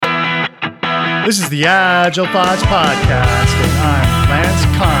This is the Agile Thoughts Podcast, and I'm Lance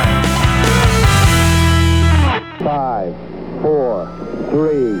Kine. 5, 4,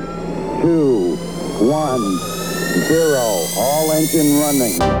 3, 2, 1, 0. All engine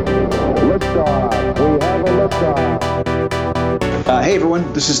running. Liftoff. We have a liftoff. Hey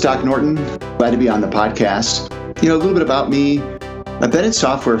everyone, this is Doc Norton. Glad to be on the podcast. A little bit about me. I've been in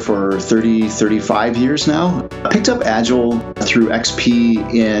software for 35 years now. I picked up Agile through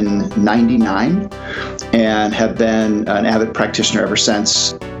XP in '99 and have been an avid practitioner ever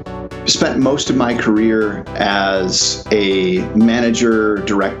since. Spent most of my career as a manager,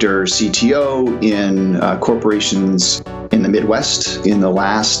 director, CTO in corporations in the Midwest. In the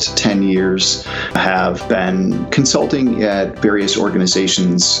last 10 years, I have been consulting at various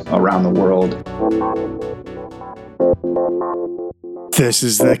organizations around the world. This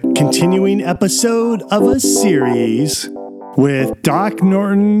is the continuing episode of a series with Doc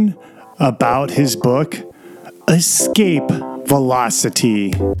Norton about his book, Escape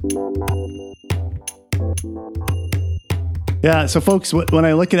Velocity. Yeah, so folks, when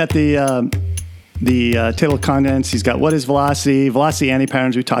I look at the table of contents, he's got what is velocity, velocity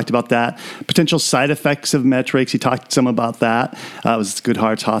anti-patterns, we talked about that, potential side effects of metrics, he talked some about that. It was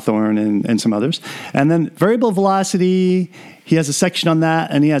Goodhart's, Hawthorne, and some others. And then variable velocity, he has a section on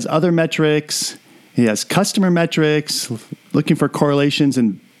that, and he has other metrics. He has customer metrics, looking for correlations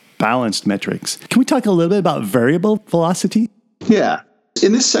and balanced metrics. Can we talk a little bit about variable velocity? Yeah.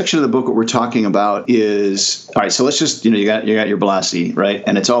 In this section of the book, what we're talking about is, all right, so let's just, you got your velocity, right?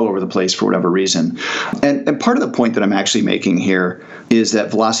 And it's all over the place for whatever reason. And part of the point that I'm actually making here is that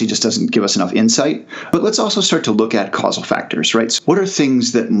velocity just doesn't give us enough insight. But let's also start to look at causal factors, right? So what are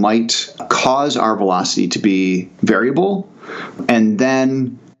things that might cause our velocity to be variable? And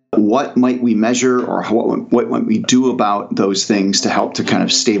then what might we measure, or what might we do about those things to help to kind of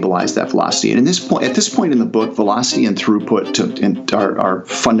stabilize that velocity? And at this point in the book, velocity and throughput are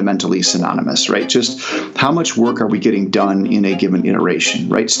fundamentally synonymous, right? Just how much work are we getting done in a given iteration,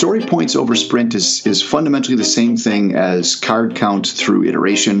 right? Story points over sprint is fundamentally the same thing as card count through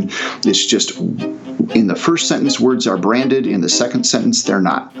iteration. It's just in the first sentence, words are branded. In the second sentence, they're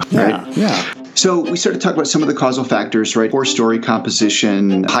not, right? Yeah. So we started to talk about some of the causal factors, right? Poor story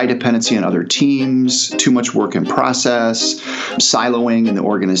composition, high dependency on other teams, too much work in process, siloing in the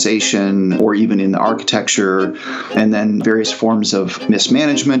organization or even in the architecture, and then various forms of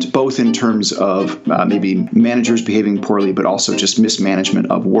mismanagement, both in terms of maybe managers behaving poorly, but also just mismanagement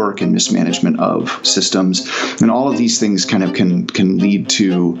of work and mismanagement of systems. And all of these things kind of can lead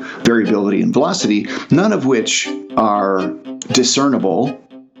to variability in velocity, none of which are discernible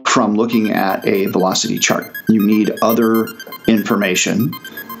from looking at a velocity chart. You need other information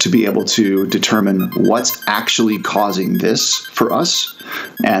to be able to determine what's actually causing this for us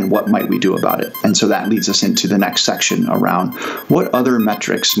and what might we do about it. And so that leads us into the next section around what other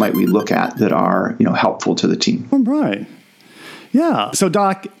metrics might we look at that are, helpful to the team. All right. Yeah. So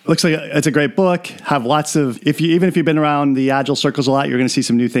Doc, looks like it's a great book. Have lots of, even if you've been around the Agile circles a lot, you're going to see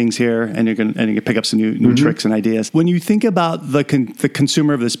some new things here, and you can pick up some new tricks and ideas. When you think about the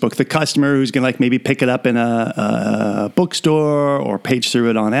consumer of this book, the customer who's going to maybe pick it up in a bookstore or page through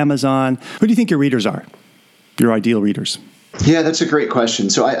it on Amazon, who do you think your readers are? Your ideal readers? Yeah, that's a great question.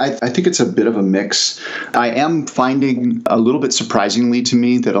 So I think it's a bit of a mix. I am finding a little bit surprisingly to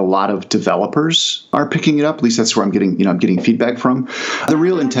me that a lot of developers are picking it up. At least that's where I'm getting feedback from. The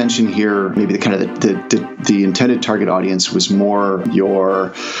real intention here, maybe the intended target audience was more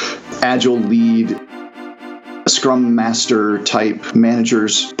your Agile lead, Scrum Master type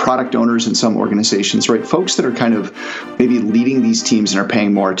managers, product owners in some organizations, right? Folks that are kind of maybe leading these teams and are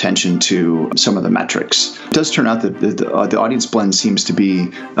paying more attention to some of the metrics. It does turn out that the audience blend seems to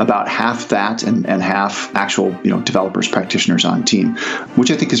be about half that and half actual, developers, practitioners on team, which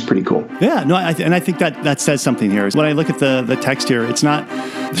I think is pretty cool. Yeah, no, I think that says something here. When I look at the text here, it's not.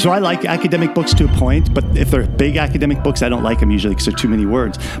 So I like academic books to a point, but if they're big academic books, I don't like them usually because they're too many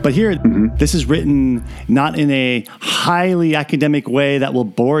words. But here, This is written not in a highly academic way that will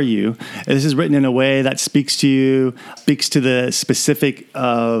bore you. This is written in a way that speaks to you, speaks to the specific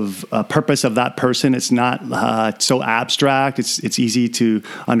of purpose of that person. It's not so abstract. It's easy to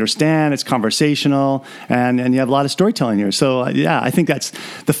understand. It's conversational, and you have a lot of storytelling here. So I think that's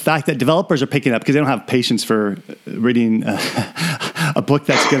the fact that developers are picking up because they don't have patience for reading a book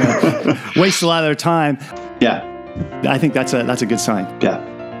that's going to waste a lot of their time. Yeah, I think that's a good sign. Yeah.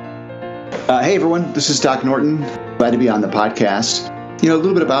 Hey everyone, this is Doc Norton. Glad to be on the podcast. A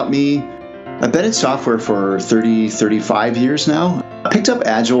little bit about me. I've been in software for 35 years now. Picked up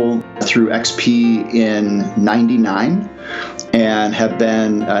Agile through XP in '99 and have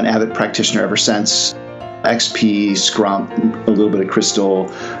been an avid practitioner ever since. XP, Scrum, a little bit of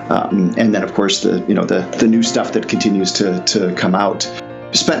Crystal, and then of course the new stuff that continues to come out.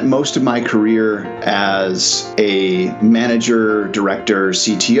 Spent most of my career as a manager, director,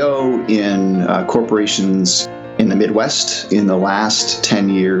 CTO in corporations in the Midwest. In the last 10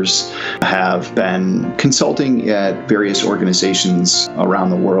 years, I have been consulting at various organizations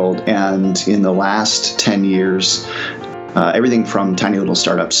around the world, and in the last 10 years, everything from tiny little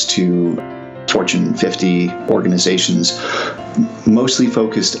startups to Fortune 50 organizations, mostly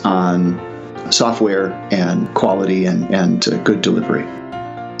focused on software and quality and good delivery.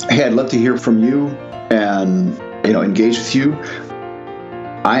 Hey, I'd love to hear from you and engage with you.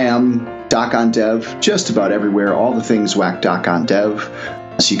 I am Doc on Dev, just about everywhere, all the things whack Doc on Dev.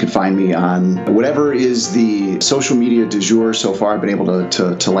 So you can find me on whatever is the social media du jour so far. I've been able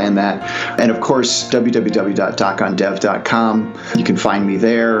to land that. And of course, www.docondev.com. You can find me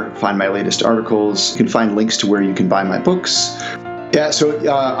there, find my latest articles. You can find links to where you can buy my books. Yeah, so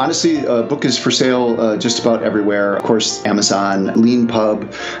honestly, a book is for sale just about everywhere. Of course, Amazon,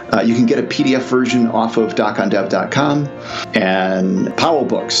 LeanPub. You can get a PDF version off of docondev.com. And Powell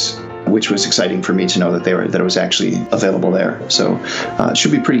Books, which was exciting for me to know that it was actually available there. So it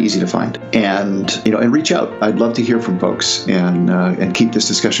should be pretty easy to find. And reach out. I'd love to hear from folks and keep this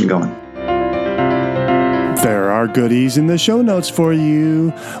discussion going. There are goodies in the show notes for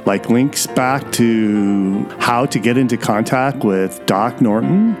you, like links back to how to get into contact with Doc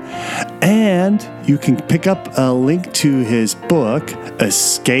Norton. And you can pick up a link to his book,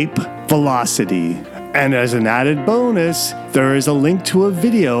 Escape Velocity. And as an added bonus, there is a link to a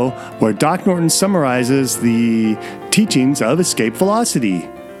video where Doc Norton summarizes the teachings of Escape Velocity.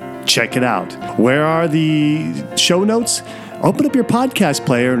 Check it out. Where are the show notes? Open up your podcast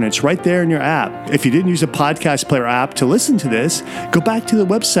player and it's right there in your app. If you didn't use a podcast player app to listen to this, go back to the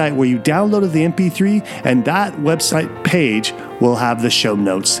website where you downloaded the MP3 and that website page will have the show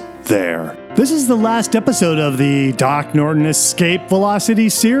notes there. This is the last episode of the Doc Norton Escape Velocity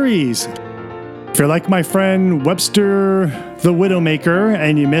series. If you're like my friend Webster the Widowmaker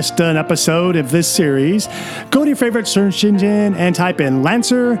and you missed an episode of this series, go to your favorite search engine and type in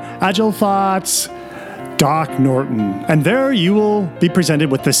Lancer, Agile Thoughts, Doc Norton. And there you will be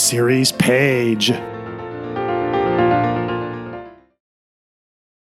presented with the series page.